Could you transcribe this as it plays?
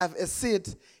have a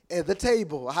seat at the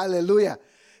table. Hallelujah.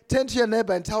 Turn to your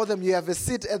neighbor and tell them you have a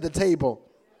seat at the table.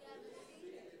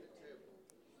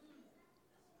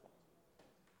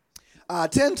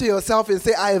 Turn to yourself and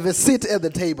say, I have a seat at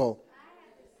the table.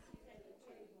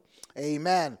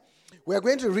 Amen. We are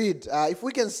going to read, if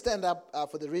we can stand up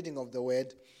for the reading of the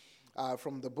word,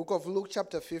 from the book of Luke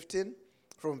chapter 15,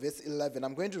 from verse 11.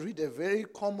 I'm going to read a very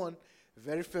common,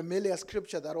 very familiar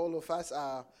scripture that all of us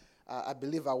are, I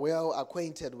believe, are well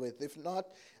acquainted with. If not,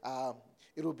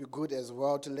 it will be good as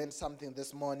well to learn something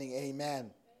this morning.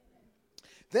 Amen.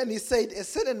 Then he said, a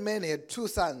certain man had 2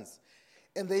 sons,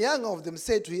 and the younger of them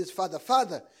said to his father,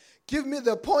 Father, give me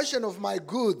the portion of my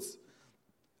goods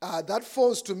that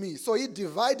falls to me. So he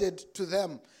divided to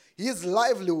them his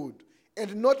livelihood.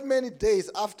 And not many days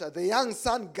after, the young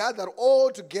son gathered all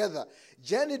together,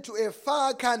 journeyed to a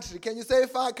far country. Can you say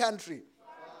far country?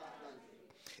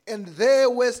 And there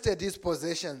wasted his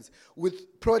possessions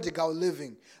with prodigal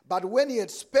living. But when he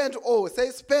had spent all, say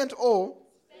spent all,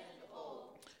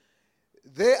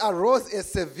 there arose a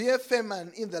severe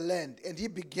famine in the land, and he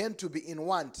began to be in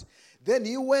want. Then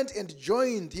he went and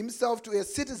joined himself to a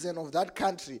citizen of that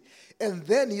country, and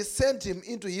then he sent him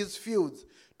into his fields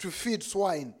to feed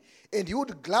swine. And he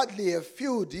would gladly have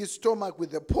filled his stomach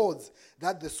with the pods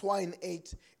that the swine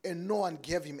ate, and no one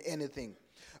gave him anything.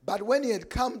 But when he had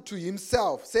come to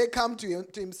himself, say come to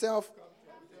himself,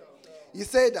 he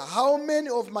said, how many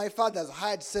of my father's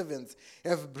hired servants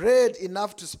have bread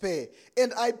enough to spare,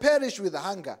 and I perish with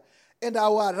hunger? And I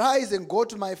will arise and go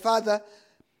to my father,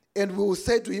 and will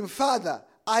say to him, Father,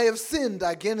 I have sinned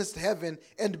against heaven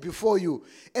and before you,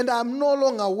 and I am no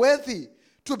longer worthy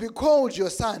to be called your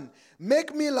son.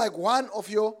 Make me like one of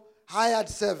your hired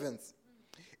servants.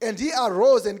 And he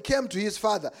arose and came to his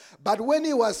father. But when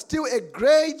he was still a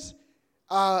great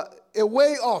a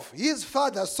way off, his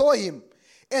father saw him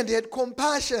and had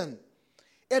compassion,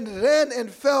 and ran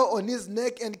and fell on his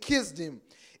neck and kissed him.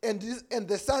 And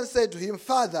the son said to him,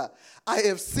 Father, I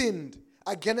have sinned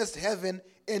against heaven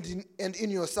and in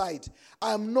your sight.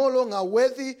 I am no longer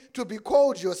worthy to be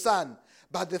called your son.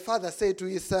 But the father said to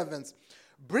his servants,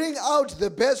 bring out the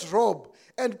best robe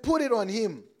and put it on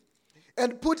him,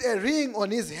 and put a ring on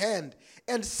his hand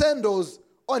and sandals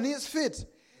on his feet,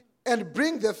 and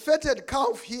bring the fatted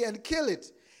calf here and kill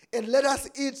it, and let us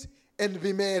eat and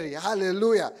be merry.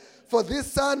 Hallelujah. For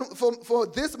this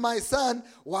my son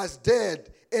was dead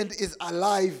and is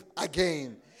alive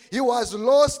again. He was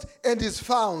lost and is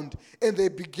found, and they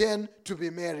began to be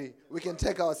merry. We can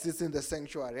take our seats in the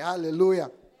sanctuary. Hallelujah.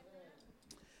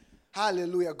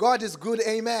 Hallelujah. God is good.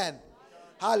 Amen.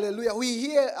 Hallelujah. We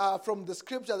hear from the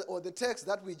scripture or the text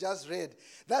that we just read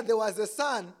that there was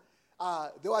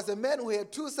a man who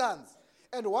had 2 sons.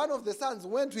 And one of the sons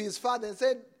went to his father and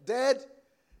said, Dad,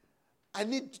 I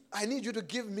need you to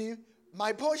give me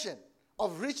my portion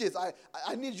of riches.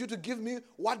 I need you to give me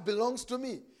what belongs to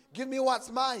me. Give me what's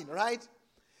mine, right?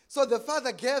 So the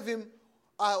father gave him,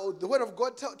 the word of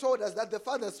God told us that the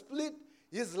father split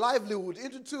his livelihood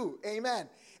into 2. Amen.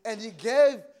 And he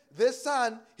gave this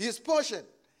son his portion.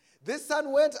 This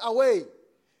son went away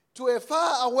to a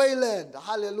far away land.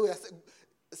 Hallelujah.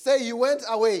 Say he went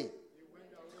away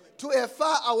to a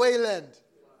far away land.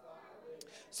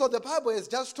 So the Bible has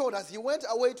just told us he went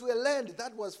away to a land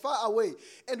that was far away.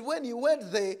 And when he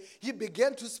went there, he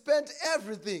began to spend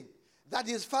everything that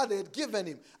his father had given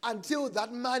him until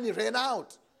that money ran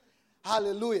out.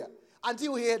 Hallelujah.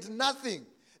 Until he had nothing.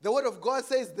 The word of God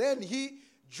says then he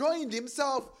joined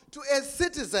himself to a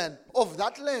citizen of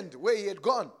that land where he had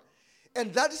gone.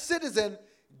 And that citizen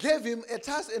gave him a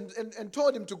task and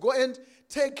told him to go and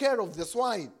take care of the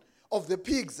swine, of the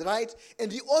pigs, right? And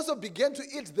he also began to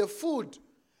eat the food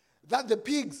that the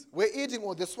pigs were eating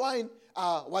or the swine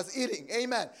was eating.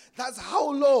 Amen. That's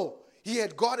how low he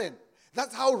had gotten.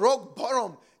 That's how rock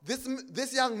bottom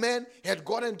this young man had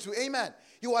gotten to. Amen.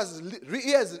 He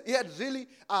had really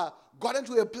gotten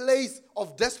to a place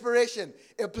of desperation,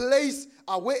 a place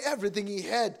where everything he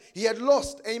had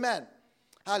lost. Amen.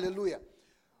 Hallelujah.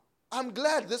 I'm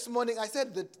glad this morning I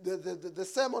said that the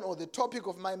sermon or the topic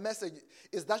of my message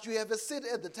is that you have a seat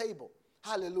at the table.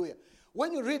 Hallelujah.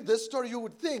 When you read this story, you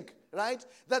would think, right,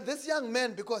 that this young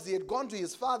man, because he had gone to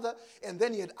his father and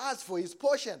then he had asked for his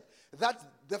portion, that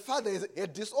the father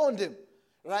had disowned him,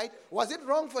 right? Was it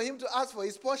wrong for him to ask for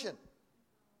his portion?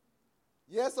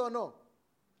 Yes or no?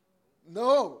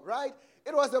 No, right?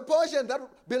 It was a portion that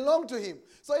belonged to him.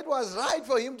 So it was right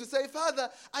for him to say, Father,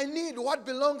 I need what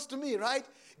belongs to me, right?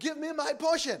 Give me my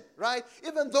portion, right?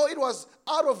 Even though it was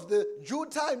out of the due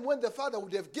time when the father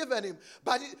would have given him.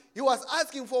 But he was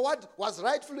asking for what was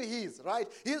rightfully his, right?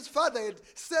 His father had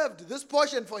saved this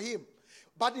portion for him.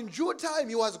 But in due time,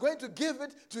 he was going to give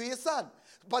it to his son.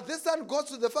 But this son goes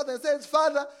to the father and says,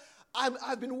 Father,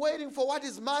 I've been waiting for what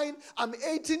is mine. I'm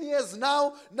 18 years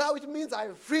now. Now it means I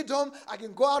have freedom. I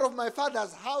can go out of my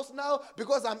father's house now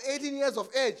because I'm 18 years of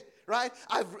age, right?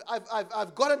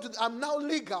 I'm now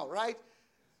legal, right?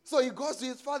 So he goes to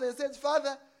his father and says,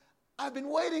 Father, I've been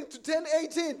waiting to turn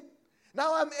 18.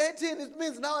 Now I'm 18. It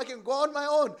means now I can go on my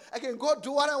own. I can go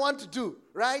do what I want to do,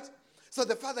 right? So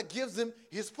the father gives him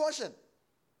his portion.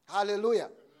 Hallelujah.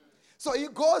 So he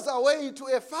goes away to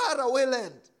a faraway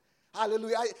land.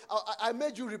 Hallelujah. I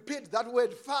made you repeat that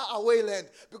word, far away land,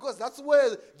 because that's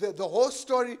where the whole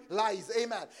story lies.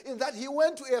 Amen. In that he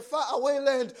went to a far away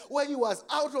land where he was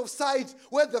out of sight,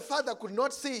 where the father could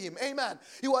not see him. Amen.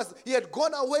 He had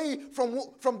gone away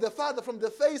from the father, from the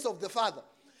face of the father.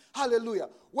 Hallelujah.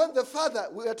 When the father,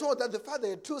 we are told that the father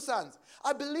had two sons.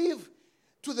 I believe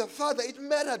to the father it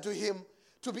mattered to him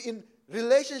to be in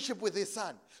relationship with his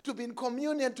son, to be in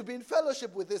communion, to be in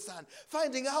fellowship with his son,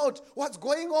 finding out what's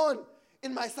going on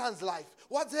in my son's life,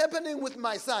 what's happening with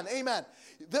my son. Amen.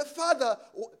 The father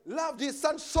loved his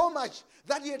son so much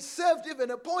that he had saved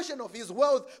even a portion of his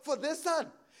wealth for this son.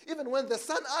 Even when the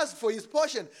son asked for his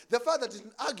portion, the father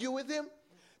didn't argue with him.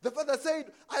 The father said,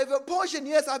 I have a portion,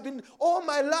 yes, all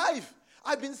my life,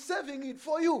 I've been saving it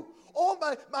for you. All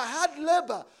my hard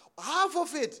labor, half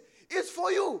of it is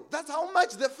for you. That's how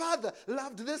much the father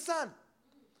loved the son.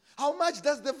 How much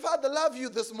does the Father love you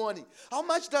this morning? How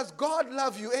much does God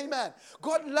love you? Amen.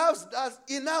 God loves us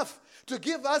enough to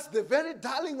give us the very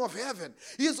darling of heaven.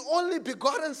 His only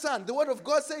begotten Son. The Word of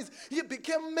God says he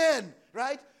became man,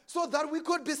 right? So that we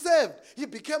could be saved. He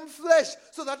became flesh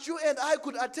so that you and I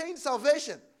could attain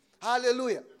salvation.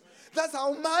 Hallelujah. That's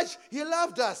how much he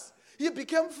loved us. He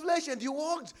became flesh and he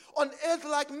walked on earth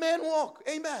like men walk.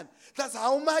 Amen. That's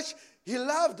how much he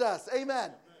loved us.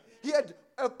 Amen. He had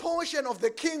a portion of the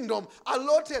kingdom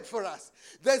allotted for us.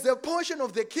 There's a portion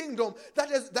of the kingdom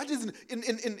that is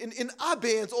in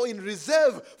abeyance or in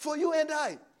reserve for you and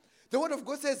I. The Word of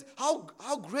God says,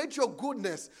 how great your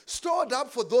goodness stored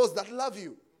up for those that love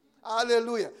you.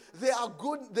 Hallelujah. There are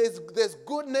good, there's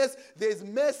goodness, there's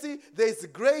mercy, there's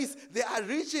grace, there are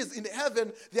riches in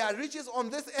heaven, there are riches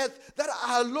on this earth that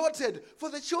are allotted for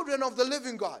the children of the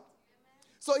living God.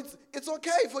 So it's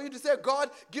okay for you to say,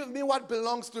 God, give me what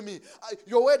belongs to me.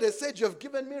 Your word has said you have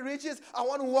given me riches. I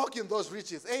want to walk in those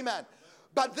riches. Amen.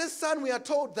 But this son, we are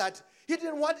told that he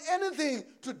didn't want anything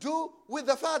to do with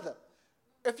the father.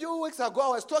 A few weeks ago, I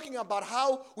was talking about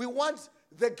how we want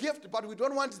the gift, but we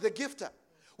don't want the gifter.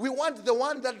 We want the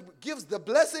one that gives the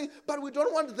blessing, but we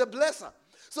don't want the blesser.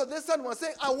 So this son was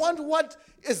saying, I want what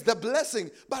is the blessing,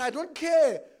 but I don't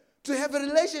care to have a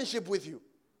relationship with you.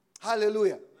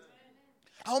 Hallelujah.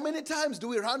 How many times do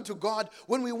we run to God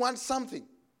when we want something?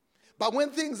 But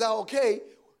when things are okay,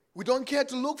 we don't care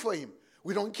to look for him.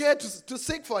 We don't care to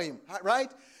seek for him,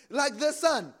 right? Like the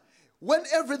son, when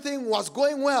everything was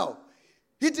going well,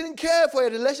 he didn't care for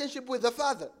a relationship with the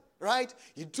father, right?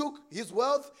 He took his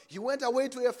wealth, he went away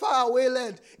to a faraway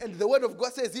land, and the Word of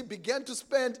God says he began to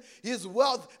spend his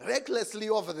wealth recklessly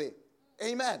over there.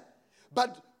 Amen.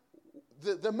 But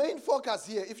the main focus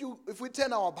here, if we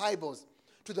turn our Bibles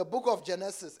to the book of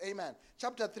Genesis, amen,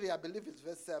 chapter 3, I believe it's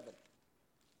verse 7.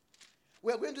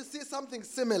 We're going to see something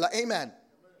similar, amen.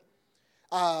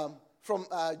 From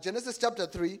Genesis chapter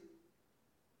 3,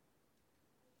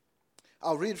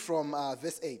 I'll read from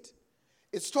verse 8.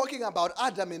 It's talking about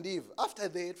Adam and Eve after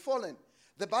they had fallen.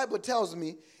 The Bible tells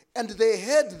me, and they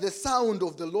heard the sound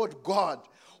of the Lord God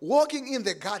walking in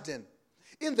the garden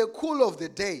in the cool of the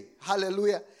day.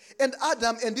 Hallelujah. And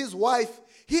Adam and his wife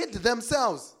hid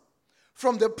themselves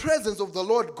from the presence of the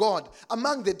Lord God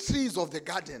among the trees of the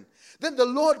garden. Then the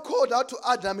Lord called out to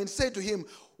Adam and said to him,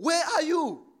 where are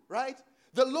you? Right?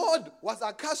 The Lord was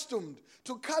accustomed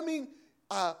to coming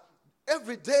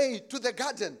every day to the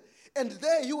garden. And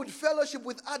there he would fellowship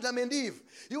with Adam and Eve.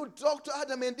 He would talk to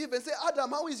Adam and Eve and say, Adam,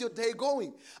 how is your day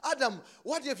going? Adam,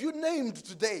 what have you named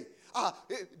today?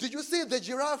 Did you see the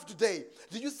giraffe today?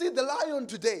 Did you see the lion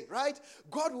today? Right?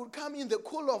 God would come in the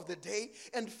cool of the day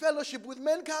and fellowship with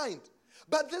mankind.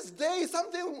 But this day,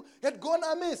 something had gone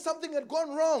amiss. Something had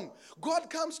gone wrong. God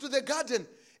comes to the garden,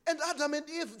 and Adam and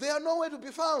Eve, they are nowhere to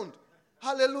be found.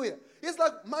 Hallelujah. He's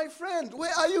like, my friend,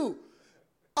 where are you?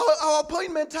 Our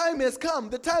appointment time has come.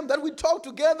 The time that we talk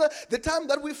together, the time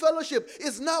that we fellowship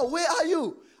is now. Where are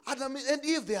you? Adam and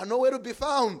Eve, they are nowhere to be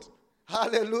found.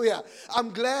 Hallelujah.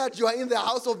 I'm glad you are in the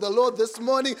house of the Lord this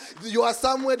morning. You are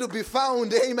somewhere to be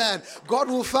found. Amen. God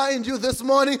will find you this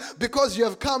morning because you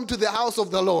have come to the house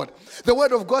of the Lord. The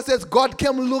Word of God says God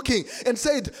came looking and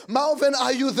said, Malvin,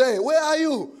 are you there? Where are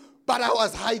you? But I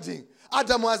was hiding.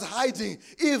 Adam was hiding.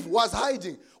 Eve was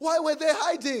hiding. Why were they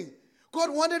hiding? God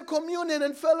wanted communion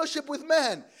and fellowship with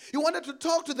man. He wanted to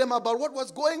talk to them about what was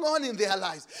going on in their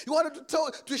lives. He wanted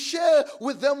to share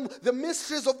with them the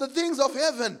mysteries of the things of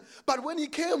heaven. But when he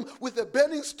came with a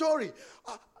burning story,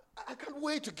 I can't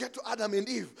wait to get to Adam and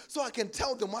Eve so I can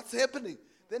tell them what's happening.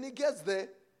 Then he gets there.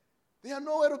 They are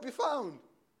nowhere to be found.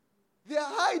 They are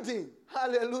hiding.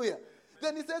 Hallelujah.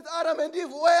 Then he says, Adam and Eve,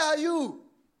 where are you?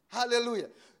 Hallelujah.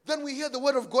 Then we hear the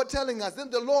word of God telling us. Then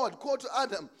the Lord called to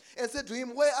Adam and said to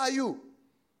him, where are you?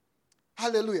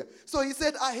 Hallelujah. So he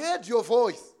said, I heard your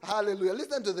voice. Hallelujah.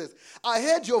 Listen to this. I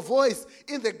heard your voice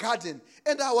in the garden,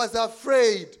 and I was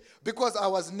afraid because I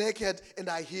was naked and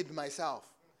I hid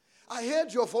myself. I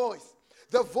heard your voice.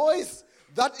 The voice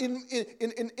that in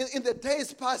the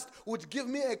days past would give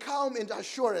me a calm and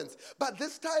assurance. But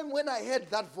this time when I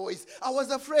heard that voice, I was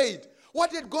afraid.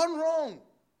 What had gone wrong?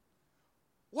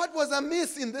 What was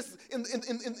amiss in this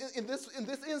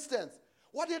instance?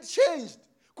 What had changed?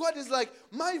 God is like,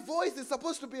 my voice is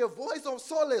supposed to be a voice of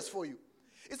solace for you.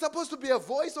 It's supposed to be a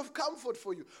voice of comfort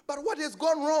for you. But what has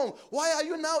gone wrong? Why are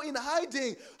you now in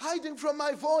hiding from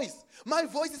my voice? My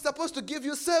voice is supposed to give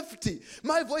you safety.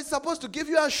 My voice is supposed to give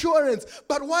you assurance.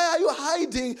 But why are you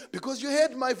hiding? Because you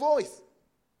heard my voice.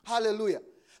 Hallelujah.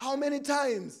 How many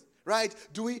times, right,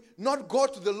 do we not go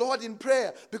to the Lord in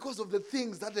prayer because of the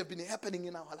things that have been happening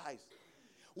in our lives?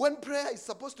 When prayer is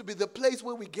supposed to be the place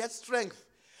where we get strength,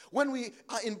 when we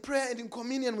are in prayer and in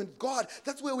communion with God,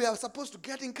 that's where we are supposed to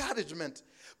get encouragement.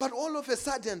 But all of a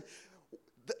sudden,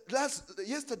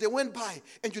 yesterday went by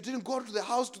and you didn't go to the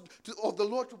house of the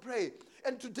Lord to pray.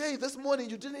 And today, this morning,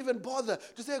 you didn't even bother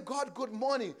to say, God, good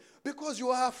morning, because you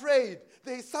are afraid.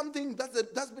 There is something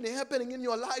that's been happening in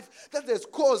your life that has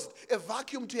caused a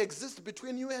vacuum to exist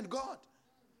between you and God.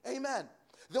 Amen.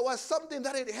 There was something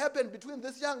that had happened between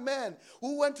this young man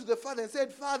who went to the father and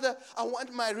said, Father, I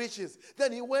want my riches.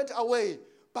 Then he went away.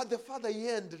 But the father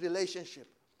yearned relationship.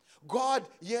 God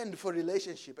yearned for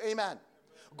relationship. Amen.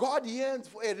 God yearns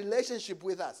for a relationship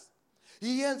with us.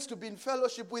 He yearns to be in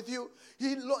fellowship with you.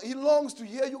 He longs to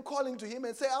hear you calling to him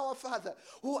and say, Our Father,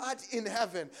 who art in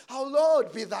heaven,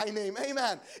 hallowed be thy name.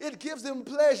 Amen. It gives him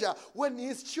pleasure when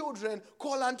his children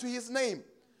call unto his name.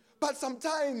 But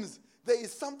sometimes there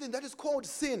is something that is called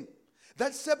sin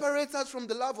that separates us from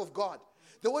the love of God.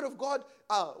 The word of God,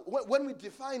 when we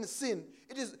define sin,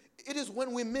 it is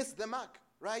when we miss the mark,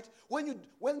 right?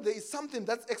 When there is something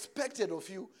that's expected of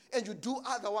you and you do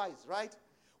otherwise, right?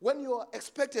 When you are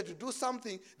expected to do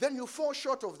something, then you fall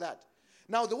short of that.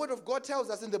 Now, the word of God tells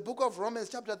us in the book of Romans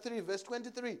chapter 3, verse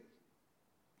 23,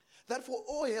 that for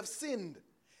all have sinned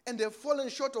and have fallen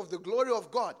short of the glory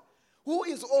of God. Who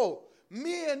is all?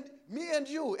 Me and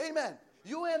you. Amen.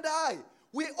 You and I.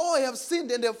 We all have sinned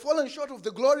and have fallen short of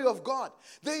the glory of God.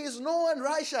 There is no one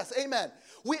righteous. Amen.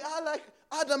 We are like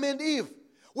Adam and Eve.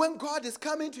 When God is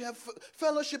coming to have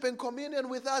fellowship and communion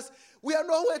with us, we are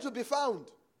nowhere to be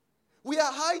found. We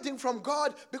are hiding from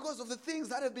God because of the things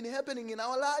that have been happening in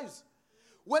our lives.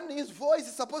 When his voice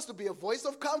is supposed to be a voice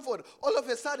of comfort, all of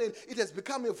a sudden it has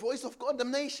become a voice of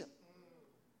condemnation.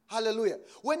 Hallelujah.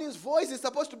 When his voice is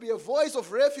supposed to be a voice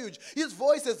of refuge, his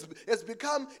voice has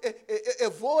become a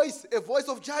voice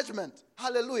of judgment.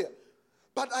 Hallelujah.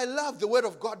 But I love the word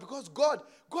of God because God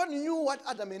knew what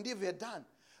Adam and Eve had done.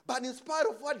 But in spite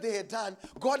of what they had done,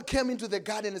 God came into the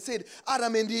garden and said,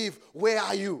 Adam and Eve, where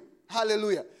are you?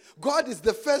 Hallelujah. God is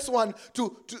the first one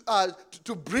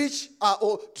to breach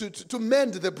or to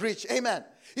mend the breach. Amen.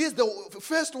 He is the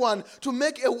first one to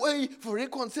make a way for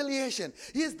reconciliation.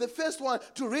 He is the first one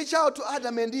to reach out to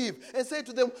Adam and Eve and say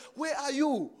to them, where are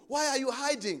you? Why are you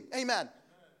hiding? Amen.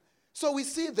 So we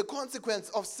see the consequence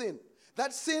of sin.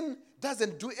 That sin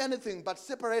doesn't do anything but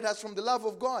separate us from the love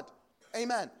of God.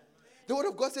 Amen. The word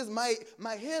of God says,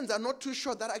 my hands are not too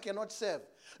short that I cannot serve,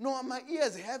 nor are my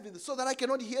ears heavy so that I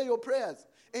cannot hear your prayers.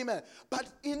 Amen. But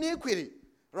iniquity,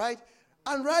 right?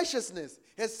 Unrighteousness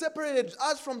has separated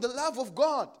us from the love of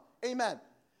God. Amen.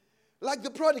 Like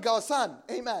the prodigal son.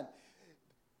 Amen.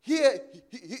 Here,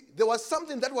 there was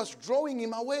something that was drawing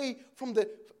him away from the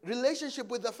relationship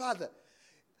with the Father.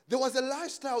 There was a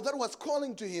lifestyle that was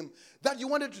calling to him that he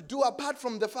wanted to do apart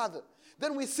from the Father.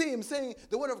 Then we see him saying,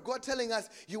 the word of God telling us,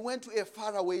 you went to a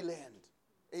faraway land.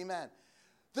 Amen.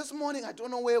 This morning, I don't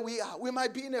know where we are. We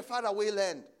might be in a faraway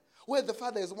land where the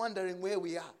Father is wondering where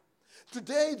we are.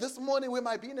 Today, this morning, we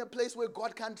might be in a place where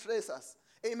God can't trace us.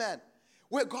 Amen.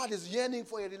 Where God is yearning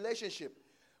for a relationship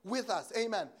with us.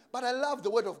 Amen. But I love the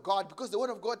word of God because the word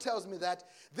of God tells me that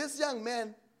this young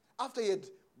man, after he had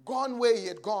gone where he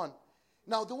had gone,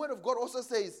 now the word of God also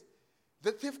says,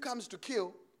 the thief comes to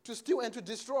kill, to steal, and to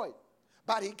destroy.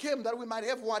 But he came that we might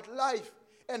have what? Life.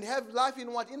 And have life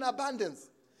in what? In abundance.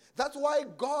 That's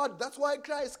why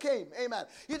Christ came. Amen.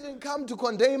 He didn't come to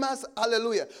condemn us.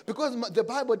 Hallelujah. Because the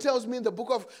Bible tells me in the book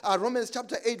of Romans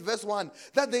chapter 8 verse 1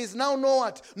 that there is now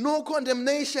no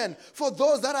condemnation for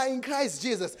those that are in Christ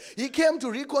Jesus. He came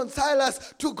to reconcile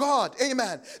us to God.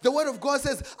 Amen. The word of God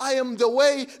says, I am the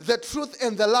way, the truth,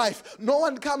 and the life. No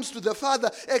one comes to the Father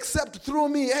except through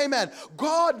me. Amen.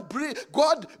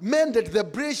 God mended the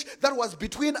bridge that was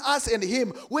between us and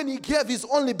him when he gave his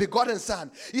only begotten Son.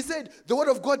 He said, the word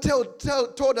of God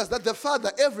told us that the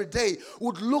Father every day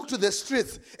would look to the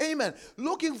streets, amen,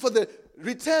 looking for the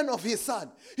return of his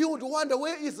Son. He would wonder,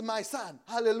 where is my son?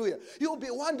 Hallelujah. He would be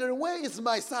wondering, where is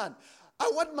my son? I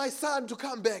want my son to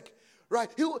come back. Right?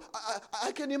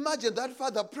 I can imagine that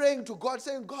father praying to God,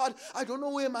 saying, God, I don't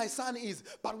know where my son is,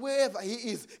 but wherever he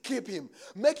is, keep him.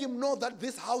 Make him know that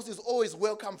this house is always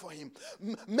welcome for him.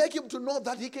 Make him to know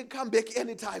that he can come back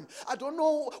anytime. I don't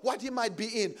know what he might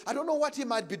be in. I don't know what he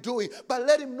might be doing, but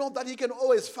let him know that he can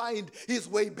always find his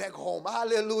way back home.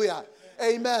 Hallelujah.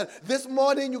 Amen. This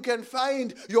morning you can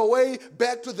find your way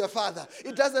back to the Father.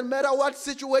 It doesn't matter what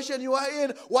situation you are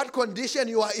in, what condition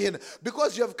you are in.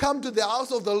 Because you have come to the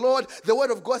house of the Lord, the word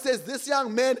of God says this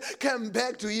young man came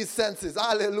back to his senses.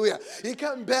 Hallelujah. He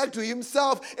came back to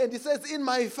himself and he says, in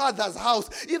my Father's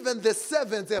house, even the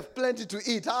servants have plenty to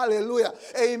eat. Hallelujah.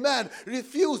 Amen.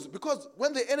 Refuse, because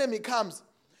when the enemy comes,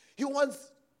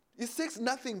 he seeks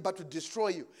nothing but to destroy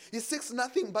you. He seeks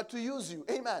nothing but to use you.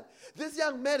 Amen. This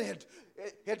young man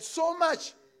had so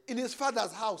much in his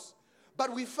father's house, but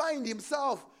he finds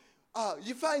himself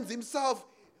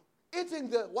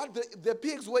eating what the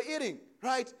pigs were eating,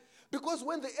 right? Because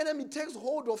when the enemy takes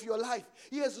hold of your life,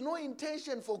 he has no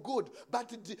intention for good, but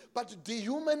to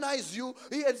dehumanize you.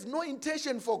 He has no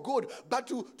intention for good, but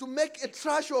to make a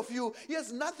trash of you. He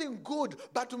has nothing good,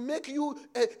 but to make you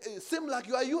seem like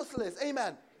you are useless.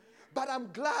 Amen. But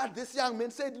I'm glad this young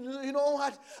man said, you know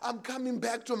what? I'm coming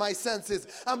back to my senses.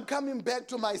 I'm coming back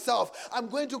to myself. I'm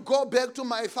going to go back to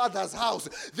my Father's house.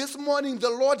 This morning, the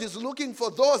Lord is looking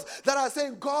for those that are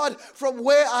saying, God, from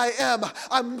where I am,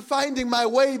 I'm finding my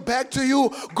way back to you.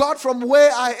 God, from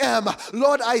where I am,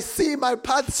 Lord, I see my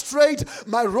path straight,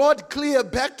 my road clear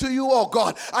back to you, oh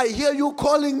God. I hear you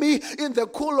calling me in the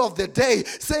cool of the day,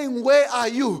 saying, where are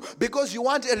you? Because you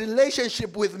want a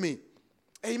relationship with me.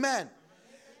 Amen.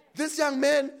 This young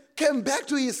man came back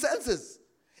to his senses.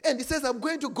 And he says, I'm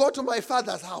going to go to my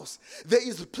Father's house. There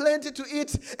is plenty to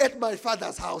eat at my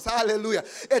Father's house. Hallelujah.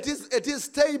 At his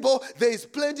table, there is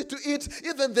plenty to eat.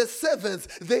 Even the servants,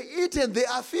 they eat and they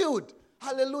are filled.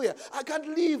 Hallelujah. I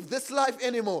can't live this life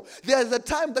anymore. There's a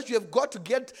time that you have got to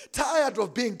get tired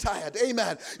of being tired.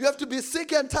 Amen. You have to be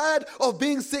sick and tired of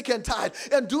being sick and tired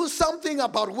and do something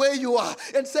about where you are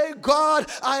and say, God,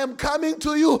 I am coming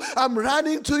to you. I'm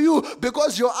running to you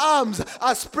because your arms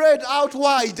are spread out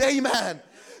wide. Amen.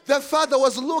 The father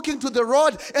was looking to the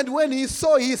road, and when he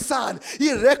saw his son,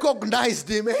 he recognized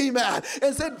him, amen,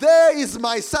 and said, there is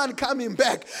my son coming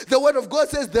back. The word of God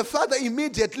says the father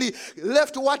immediately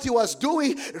left what he was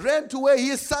doing, ran to where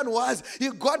his son was. He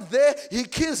got there, he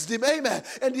kissed him, amen,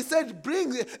 and he said,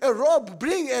 bring a robe,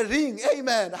 bring a ring,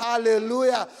 amen,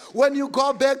 hallelujah. When you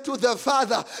go back to the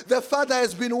father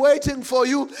has been waiting for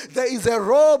you. There is a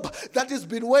robe that has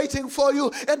been waiting for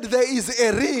you, and there is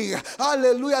a ring,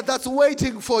 hallelujah, that's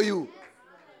waiting for you.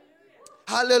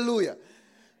 Hallelujah.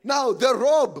 Now, the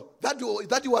robe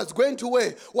that he was going to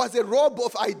wear was a robe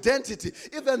of identity.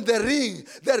 Even the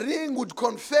ring would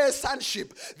confer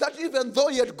sonship. That even though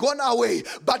he had gone away,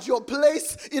 but your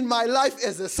place in my life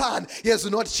as a son has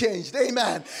not changed.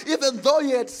 Amen. Even though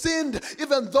you had sinned,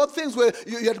 even though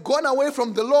you had gone away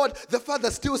from the Lord, the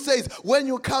Father still says, when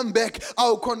you come back,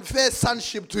 I'll confer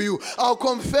sonship to you. I'll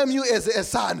confirm you as a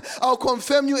son. I'll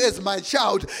confirm you as my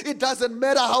child. It doesn't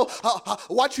matter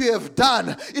what you have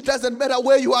done. It doesn't matter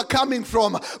where you are coming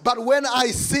from. But when I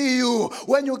see you,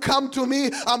 when you come to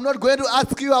me, I'm not going to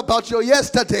ask you about your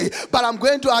yesterday, but I'm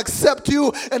going to accept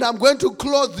you and I'm going to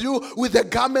clothe you with the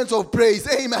garments of praise.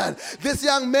 Amen. This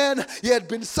young man, he had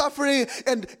been suffering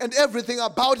and everything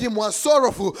about him was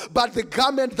sorrowful, but the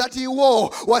garment that he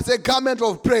wore was a garment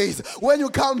of praise. When you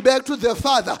come back to the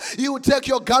Father, he will take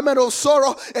your garment of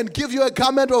sorrow and give you a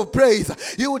garment of praise.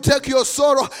 He will take your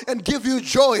sorrow and give you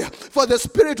joy. For the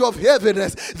spirit of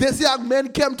heaviness, this young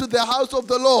man came to the house of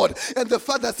the Lord, and the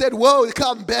Father said,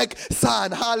 welcome back,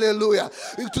 son. Hallelujah.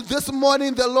 This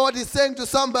morning the Lord is saying to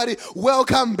somebody,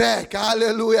 welcome back.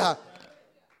 Hallelujah.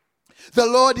 The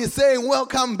Lord is saying,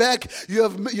 welcome back. You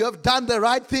have done the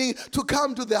right thing to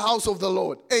come to the house of the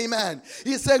Lord. Amen.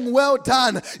 He's saying, well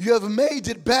done. You have made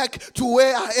it back to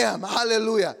where I am.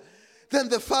 Hallelujah. Then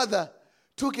the father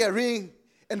took a ring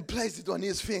and placed it on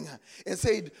his finger and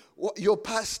said, your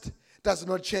past does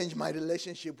not change my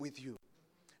relationship with you.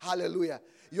 Hallelujah.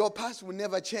 Your past will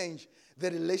never change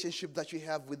the relationship that you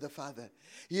have with the Father.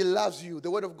 He loves you.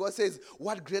 The Word of God says,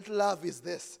 what great love is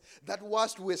this? That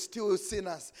whilst we're still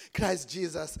sinners, Christ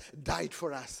Jesus died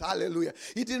for us. Hallelujah.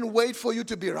 He didn't wait for you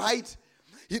to be right.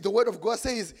 The Word of God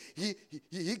says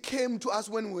he came to us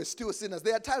when we were still sinners.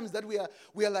 There are times that we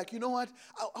are like, you know what?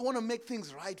 I want to make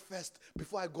things right first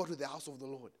before I go to the house of the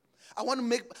Lord. I want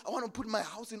to put my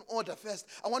house in order first.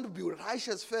 I want to be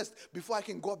righteous first before I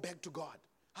can go back to God.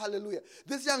 Hallelujah.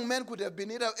 This young man could have been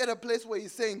at a place where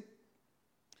he's saying,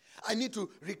 I need to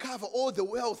recover all the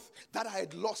wealth that I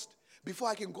had lost before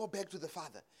I can go back to the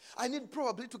Father. I need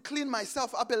probably to clean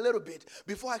myself up a little bit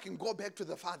before I can go back to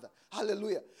the Father.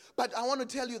 Hallelujah. But I want to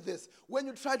tell you this. When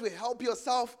you try to help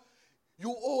yourself,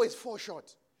 you always fall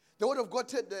short. The Word of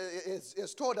God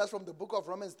is told us from the book of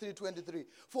Romans 3:23.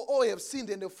 For all have sinned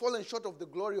and have fallen short of the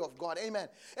glory of God. Amen.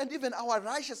 And even our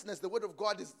righteousness, the Word of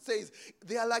God says,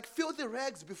 they are like filthy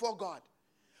rags before God.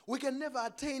 We can never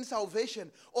attain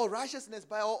salvation or righteousness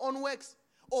by our own works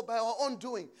or by our own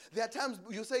doing. There are times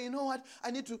you say, you know what, I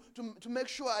need to make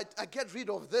sure I get rid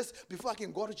of this before I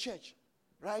can go to church.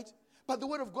 Right? But the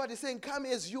Word of God is saying, come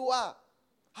as you are.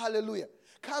 Hallelujah.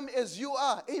 Come as you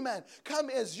are. Amen.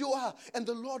 Come as you are. And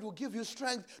the Lord will give you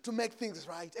strength to make things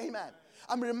right. Amen.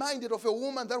 I'm reminded of a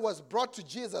woman that was brought to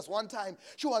Jesus one time.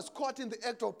 She was caught in the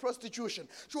act of prostitution.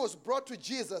 She was brought to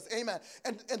Jesus. Amen.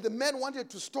 And the men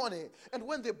wanted to stone her. And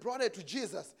when they brought her to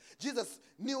Jesus, Jesus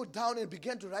kneeled down and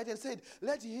began to write and said,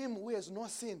 let him who has no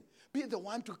sin be the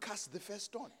one to cast the first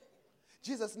stone.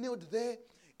 Jesus kneeled there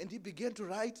and he began to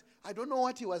write. I don't know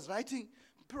what he was writing.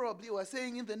 Probably he was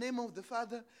saying in the name of the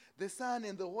Father, the Son,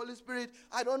 and the Holy Spirit.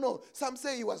 I don't know. Some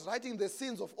say he was writing the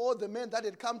sins of all the men that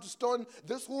had come to stone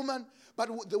this woman. But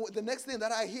the next thing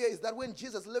that I hear is that when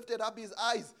Jesus lifted up his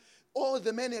eyes, all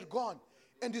the men had gone.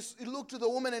 And he looked to the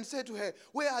woman and said to her,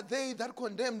 where are they that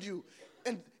condemned you?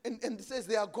 And he says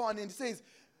they are gone. And he says,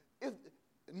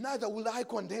 neither will I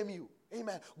condemn you.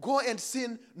 Amen. Go and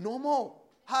sin no more.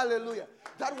 Hallelujah.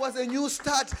 That was a new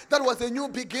start. That was a new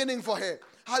beginning for her.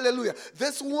 Hallelujah.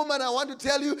 This woman, I want to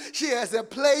tell you, she has a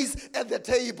place at the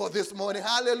table this morning.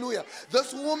 Hallelujah.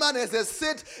 This woman has a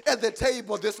seat at the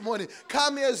table this morning.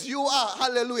 Come as you are.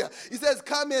 Hallelujah. He says,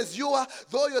 come as you are.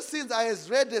 Though your sins are as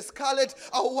red as scarlet,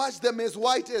 I'll wash them as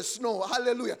white as snow.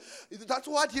 Hallelujah. That's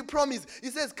what he promised.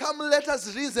 He says, come, let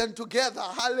us reason together.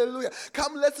 Hallelujah.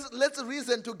 Come, let's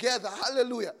reason together.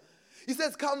 Hallelujah. He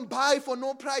says, come buy for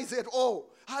no price at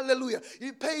all. Hallelujah.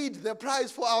 He paid the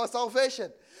price for our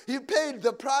salvation. He paid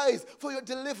the price for your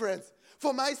deliverance,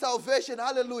 for my salvation.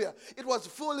 Hallelujah. It was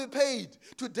fully paid.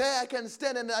 Today I can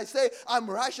stand and I say I'm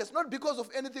righteous, not because of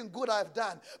anything good I've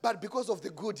done, but because of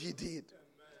the good he did.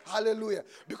 Hallelujah.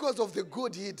 Because of the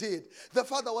good he did. The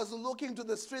father was looking to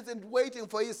the streets and waiting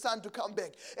for his son to come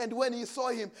back. And when he saw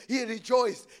him, he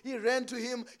rejoiced. He ran to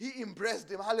him. He embraced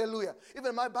him. Hallelujah.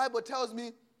 Even my Bible tells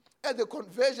me, at the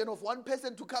conversion of one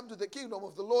person to come to the kingdom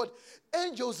of the Lord,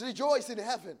 angels rejoice in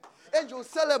heaven. Angels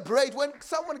celebrate when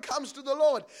someone comes to the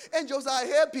Lord. Angels are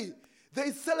happy. There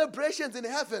is celebrations in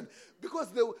heaven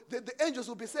because the angels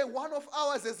will be saying, one of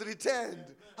ours has returned.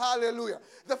 Hallelujah.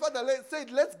 The father said,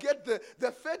 let's get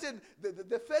the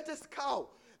fattest cow.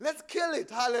 Let's kill it.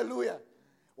 Hallelujah.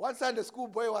 One Sunday school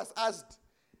boy was asked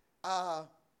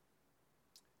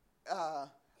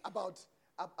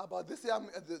about this young,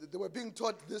 they were being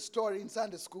taught this story in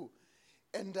Sunday school.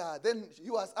 And then he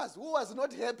was asked, who was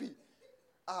not happy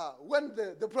when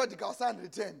the prodigal son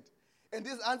returned? And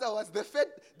his answer was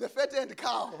the fattened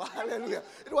cow. Hallelujah.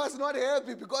 It was not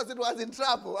happy because it was in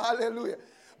trouble. Hallelujah.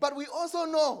 But we also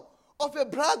know of a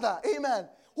brother, amen,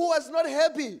 who was not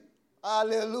happy.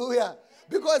 Hallelujah.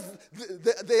 Because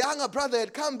the younger brother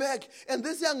had come back, and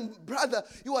this young brother,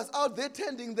 he was out there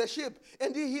tending the sheep,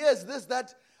 and he hears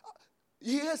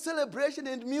he hears celebration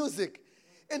and music.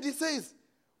 And he says,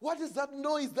 what is that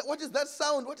noise? What is that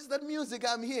sound? What is that music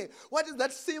I'm hearing? What is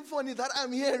that symphony that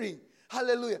I'm hearing?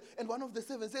 Hallelujah. And one of the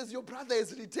servants says, your brother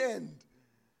has returned.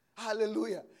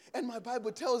 Hallelujah. And my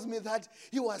Bible tells me that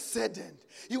he was saddened.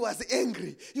 He was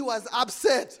angry. He was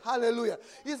upset. Hallelujah.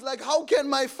 He's like, how can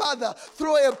my father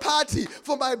throw a party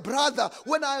for my brother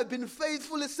when I have been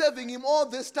faithfully serving him all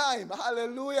this time?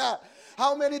 Hallelujah.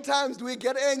 How many times do we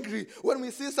get angry when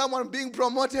we see someone being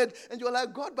promoted and you're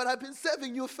like, God, but I've been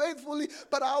serving you faithfully,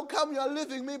 but how come you're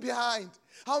leaving me behind?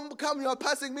 How come you're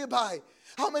passing me by?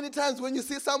 How many times when you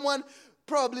see someone,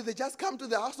 probably they just come to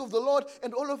the house of the Lord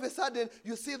and all of a sudden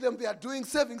you see them, they are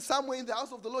serving somewhere in the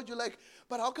house of the Lord. You're like,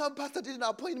 but how come Pastor didn't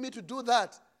appoint me to do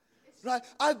that? Right?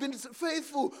 I've been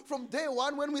faithful from day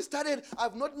one when we started.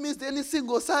 I've not missed any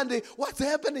single Sunday. What's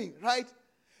happening? Right?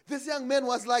 This young man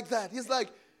was like that. He's like,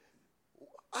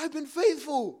 I've been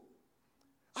faithful.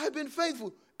 I've been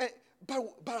faithful.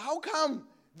 But how come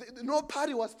no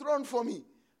party was thrown for me?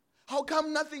 How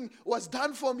come nothing was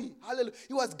done for me? Hallelujah.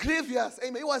 He was grievous.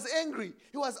 Amen. He was angry.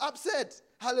 He was upset.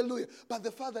 Hallelujah. But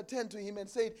the father turned to him and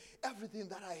said, everything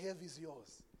that I have is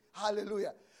yours.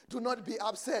 Hallelujah. Do not be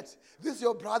upset. This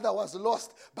your brother was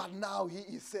lost, but now he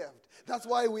is saved. That's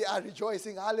why we are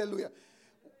rejoicing. Hallelujah.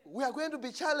 We are going to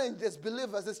be challenged as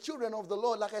believers, as children of the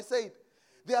Lord. Like I said,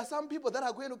 there are some people that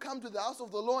are going to come to the house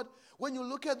of the Lord. When you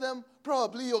look at them,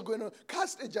 probably you're going to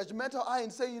cast a judgmental eye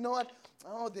and say, you know what?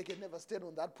 Oh, they can never stand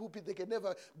on that pulpit. They can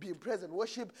never be in praise and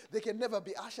worship. They can never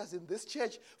be ushers in this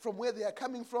church. From where they are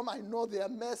coming from, I know their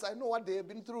mess. I know what they have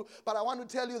been through. But I want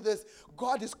to tell you this.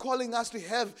 God is calling us to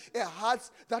have a heart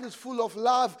that is full of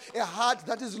love, a heart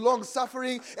that is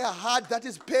long-suffering, a heart that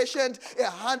is patient, a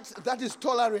heart that is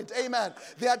tolerant. Amen.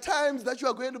 There are times that you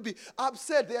are going to be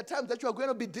upset. There are times that you are going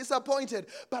to be disappointed.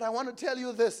 But I want to tell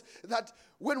you this, that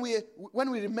when we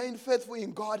remain faithful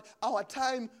in God, our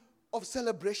time of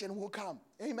celebration will come.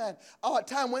 Amen. Our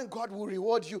time when God will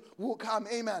reward you will come.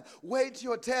 Amen. Wait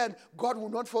your turn. God will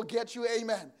not forget you.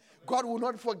 Amen. God will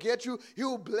not forget you. He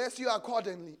will bless you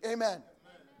accordingly. Amen.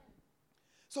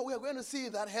 So we are going to see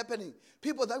that happening.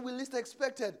 People that we least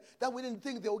expected, that we didn't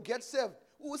think they would get saved.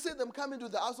 We will see them come into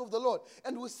the house of the Lord,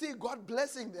 and we'll see God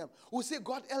blessing them. We'll see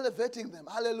God elevating them.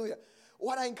 Hallelujah.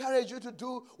 What I encourage you to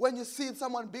do when you see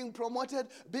someone being promoted,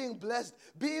 being blessed,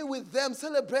 be with them,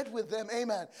 celebrate with them.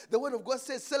 Amen. The word of God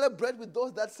says, celebrate with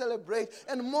those that celebrate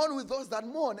and mourn with those that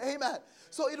mourn. Amen.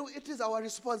 So it is our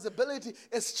responsibility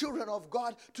as children of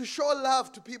God to show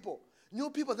love to people. New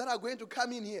people that are going to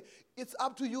come in here. It's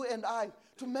up to you and I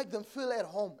to make them feel at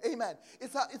home. Amen.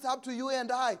 It's up to you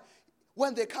and I,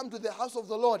 when they come to the house of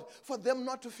the Lord, for them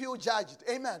not to feel judged.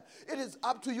 Amen. It is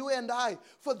up to you and I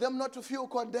for them not to feel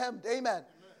condemned. Amen.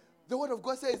 The word of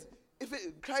God says,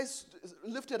 Christ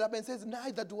lifted up and says,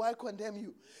 neither do I condemn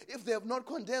you. If they have not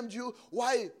condemned you,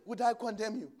 why would I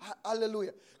condemn you?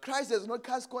 Hallelujah. Christ has not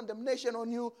cast condemnation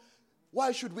on you.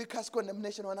 Why should we cast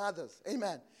condemnation on others?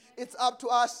 Amen. It's up to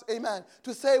us, amen,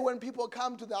 to say when people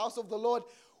come to the house of the Lord,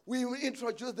 we will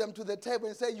introduce them to the table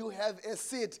and say, you have a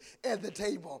seat at the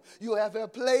table. You have a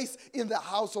place in the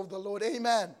house of the Lord. Amen.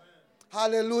 Amen.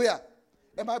 Hallelujah.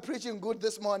 Am I preaching good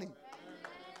this morning?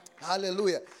 Amen.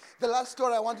 Hallelujah. The last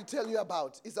story I want to tell you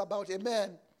about is about a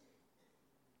man.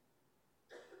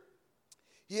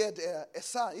 He had a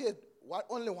son. He had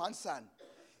only one son.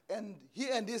 And he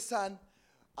and his son,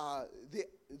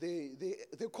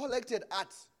 they collected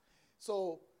art.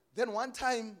 So then one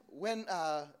time when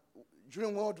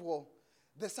during World War,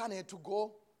 the son had to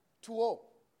go to war.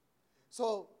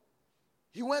 So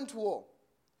he went to war.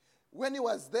 When he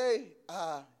was there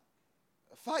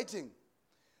fighting,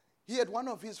 he had one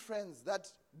of his friends that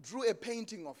drew a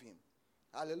painting of him.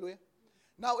 Hallelujah.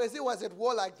 Now, as he was at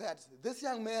war like that, this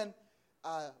young man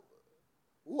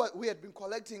who had been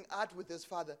collecting art with his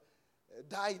father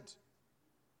died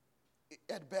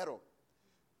at battle.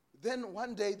 Then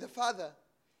one day, the father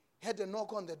had a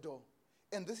knock on the door.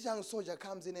 And this young soldier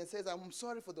comes in and says, I'm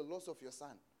sorry for the loss of your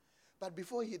son. But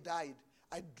before he died,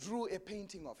 I drew a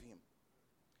painting of him.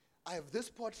 I have this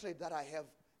portrait that I have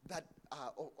that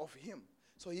of him.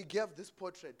 So he gave this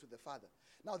portrait to the father.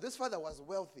 Now, this father was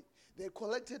wealthy. They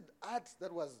collected art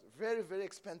that was very, very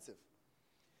expensive.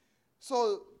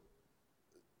 So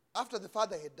after the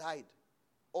father had died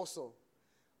also,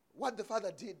 what the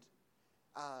father did,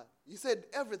 he said,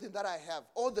 everything that I have,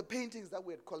 all the paintings that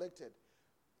we had collected,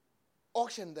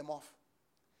 auctioned them off.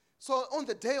 So on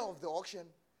the day of the auction,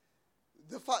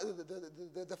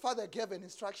 the father gave an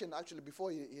instruction actually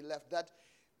before he left that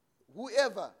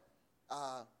whoever,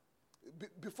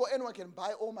 before anyone can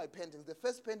buy all my paintings, the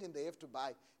first painting they have to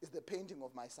buy is the painting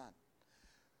of my son.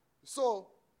 So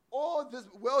all these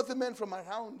wealthy men from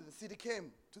around the city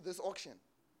came to this auction.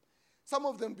 Some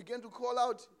of them began to call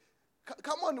out,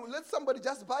 come on, let somebody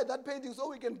just buy that painting so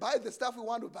we can buy the stuff we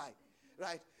want to buy,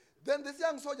 right? Then this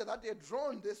young soldier that they had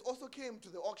drawn this also came to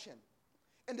the auction.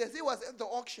 And as he was at the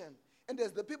auction, and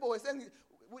as the people were saying,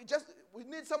 we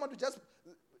need someone to just,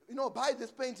 buy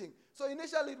this painting. So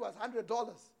initially it was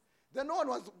 $100. Then no one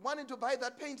was wanting to buy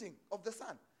that painting of the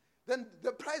son. Then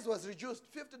the price was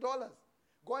reduced, $50.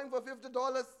 Going for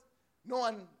 $50, no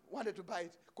one wanted to buy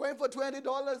it. Going for $20,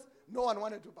 no one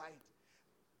wanted to buy it.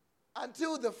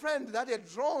 Until the friend that had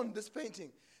drawn this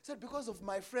painting said, because of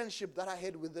my friendship that I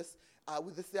had with this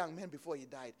young man before he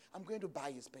died, I'm going to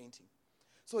buy his painting.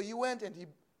 So he went and he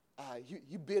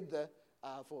bid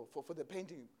for the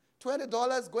painting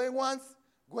 $20 going once,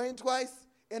 going twice.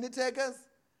 Any takers?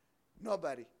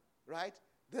 Nobody, right?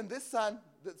 Then this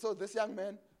young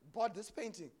man bought this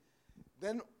painting.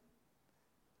 Then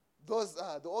the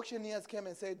auctioneers came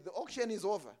and said, the auction is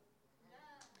over.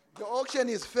 The auction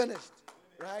is finished,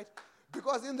 right?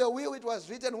 Because in the will it was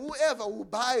written, whoever will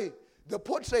buy the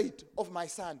portrait of my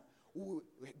son will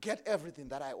get everything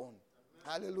that I own.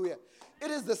 Hallelujah. It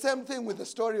is the same thing with the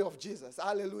story of Jesus.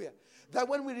 Hallelujah. That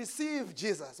when we receive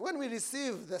Jesus, when we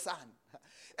receive the Son,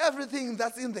 everything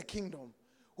that's in the kingdom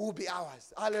will be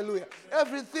ours. Hallelujah.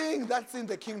 Everything that's in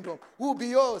the kingdom will be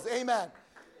yours. Amen.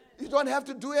 You don't have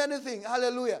to do anything.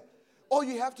 Hallelujah. All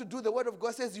you have to do, the word of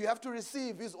God says, you have to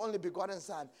receive his only begotten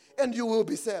Son, and you will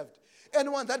be saved.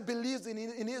 Anyone that believes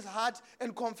in his heart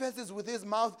and confesses with his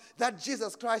mouth that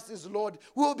Jesus Christ is Lord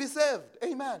will be saved.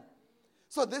 Amen.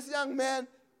 So this young man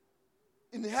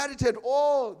inherited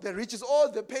all the riches,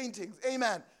 all the paintings,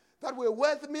 amen, that were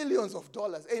worth millions of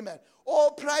dollars, amen.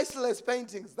 All priceless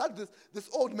paintings that this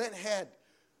old man had.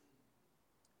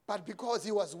 But because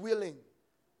he was willing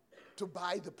to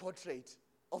buy the portrait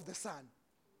of the Son.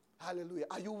 Hallelujah.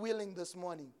 Are you willing this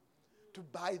morning to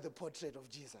buy the portrait of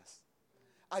Jesus?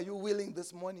 Are you willing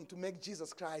this morning to make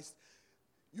Jesus Christ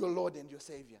your Lord and your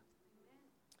Savior?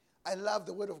 I love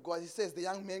the word of God. He says the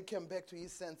young man came back to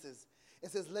his senses.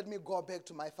 It says, let me go back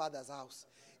to my father's house.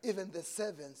 Even the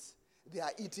servants, they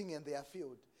are eating and they are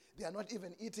filled. They are not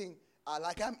even eating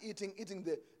like I'm eating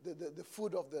the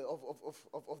food of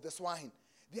the swine.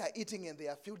 They are eating and they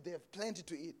are filled. They have plenty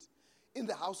to eat. In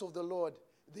the house of the Lord,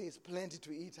 there is plenty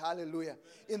to eat. Hallelujah.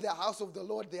 In the house of the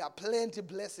Lord, there are plenty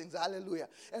blessings. Hallelujah.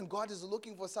 And God is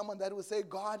looking for someone that will say,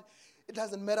 God, it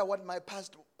doesn't matter what my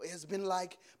past has been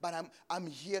like, but I'm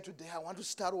here today. I want to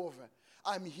start over.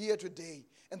 I'm here today.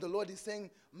 And the Lord is saying,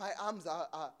 my arms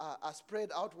are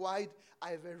spread out wide.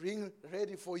 I have a ring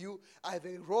ready for you. I have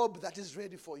a robe that is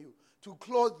ready for you to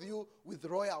clothe you with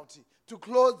royalty, to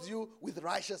clothe you with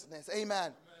righteousness. Amen.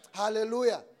 Amen.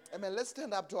 Hallelujah. Amen. Let's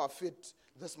stand up to our feet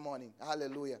this morning.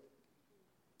 Hallelujah.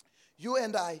 You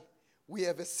and I, we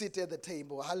have a seat at the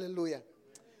table. Hallelujah.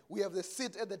 We have the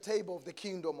seat at the table of the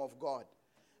kingdom of God.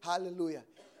 Hallelujah.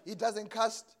 He doesn't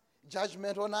cast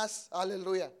judgment on us.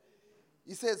 Hallelujah.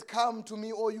 He says, come to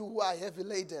me, all you who are heavy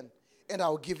laden, and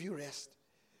I'll give you rest.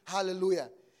 Hallelujah.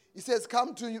 He says,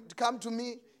 come to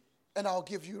me, and I'll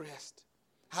give you rest.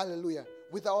 Hallelujah.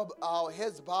 With our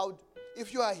heads bowed,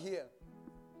 if you are here,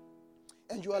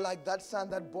 and you are like that son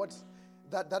that bought,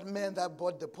 that man that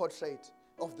bought the portrait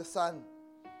of the Son,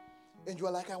 and you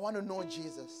are like, I want to know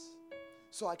Jesus,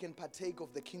 so I can partake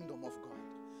of the kingdom of God,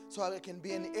 so I can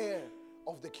be an heir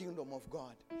of the kingdom of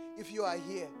God. If you are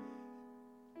here,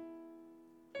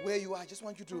 where you are, I just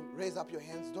want you to raise up your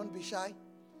hands. Don't be shy.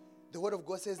 The word of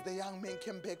God says the young man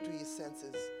came back to his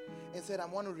senses and said, I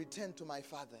want to return to my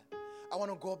father. I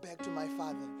want to go back to my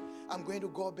father. I'm going to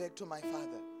go back to my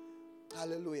father.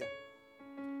 Hallelujah.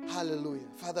 Hallelujah.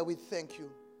 Father, we thank you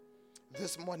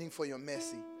this morning for your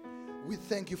mercy. We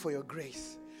thank you for your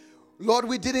grace. Lord,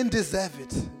 we didn't deserve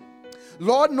it.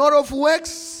 Lord, not of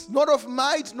works, not of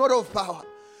might, not of power,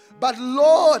 but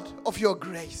Lord, of your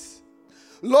grace.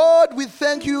 Lord, we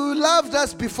thank you. You loved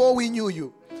us before we knew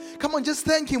you. Come on, just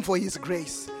thank him for his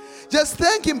grace. Just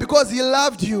thank him because he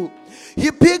loved you.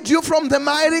 He picked you from the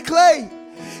mighty clay.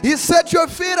 He set your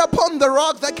feet upon the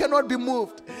rock that cannot be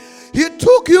moved. He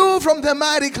took you from the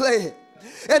mighty clay.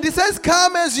 And he says,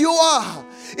 come as you are.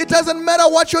 It doesn't matter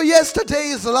what your yesterday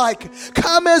is like.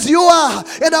 Come as you are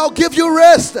and I'll give you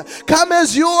rest. Come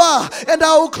as you are and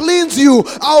I'll cleanse you.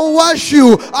 I'll wash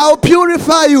you. I'll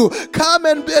purify you. Come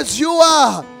and as you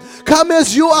are. Come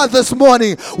as you are this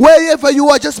morning. Wherever you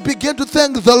are, just begin to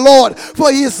thank the Lord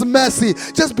for his mercy.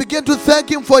 Just begin to thank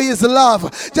him for his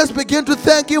love. Just begin to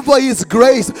thank him for his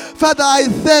grace. Father, I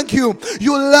thank you.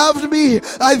 You loved me.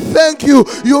 I thank you.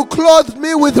 You clothed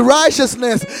me with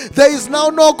righteousness. There is now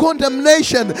no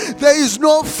condemnation. There is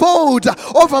no fault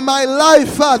over my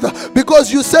life, Father,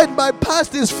 because you said my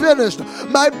past is finished.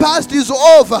 My past is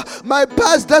over. My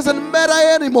past doesn't matter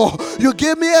anymore. You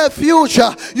give me a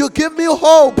future. You give me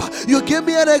hope. You give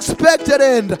me an expected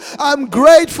end. I'm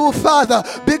grateful, Father,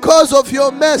 because of your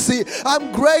mercy.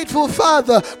 I'm grateful,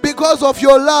 Father, because of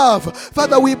your love.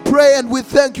 Father, we pray and we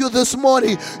thank you this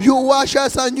morning. You wash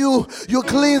us anew. You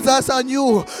cleanse us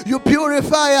anew. You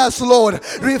purify us, Lord.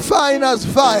 Refine us,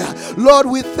 fire. Lord,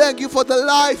 we thank you for the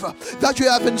life that you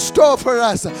have in store for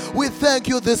us. We thank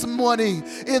you this morning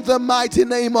in the mighty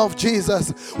name of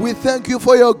Jesus. We thank you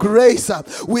for your grace.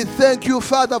 We thank you,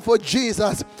 Father, for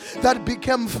Jesus that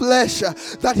became flesh,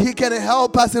 that he can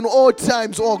help us in all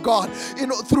times, oh God,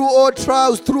 through all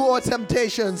trials, through all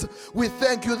temptations. We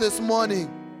thank you this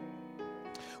morning.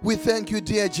 We thank you,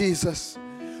 dear Jesus.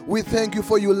 We thank you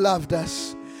for you loved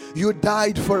us. You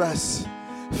died for us.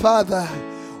 Father,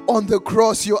 on the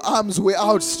cross, your arms were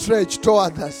outstretched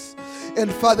toward us.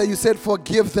 And Father, you said,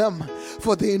 forgive them,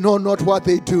 for they know not what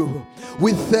they do.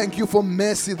 We thank you for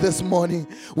mercy this morning.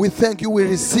 We thank you. We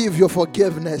receive your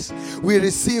forgiveness. We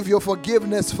receive your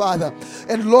forgiveness, Father.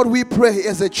 And Lord, we pray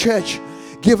as a church,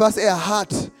 give us a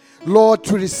heart, Lord,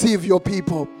 to receive your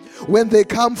people. When they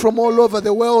come from all over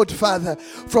the world, Father,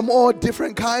 from all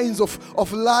different kinds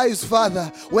of lives,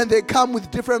 Father, when they come with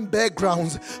different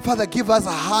backgrounds, Father, give us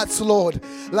hearts, Lord,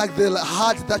 like the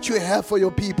heart that you have for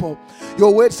your people.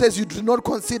 Your word says you do not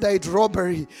consider it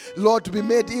robbery, Lord, to be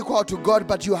made equal to God,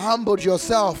 but you humbled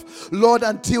yourself, Lord,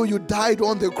 until you died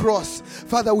on the cross.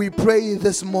 Father, we pray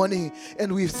this morning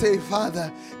and we say,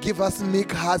 Father, give us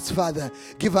meek hearts, Father.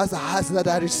 Give us hearts that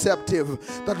are receptive.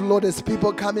 That, Lord, as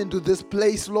people come into this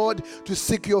place, Lord, to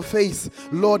seek your face,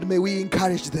 Lord, may we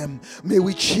encourage them. May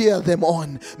we cheer them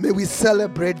on. May we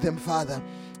celebrate them, Father.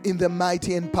 In the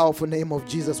mighty and powerful name of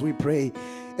Jesus we pray.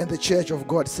 And the church of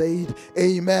God said,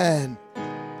 Amen.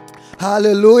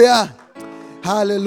 Hallelujah. Hallelujah.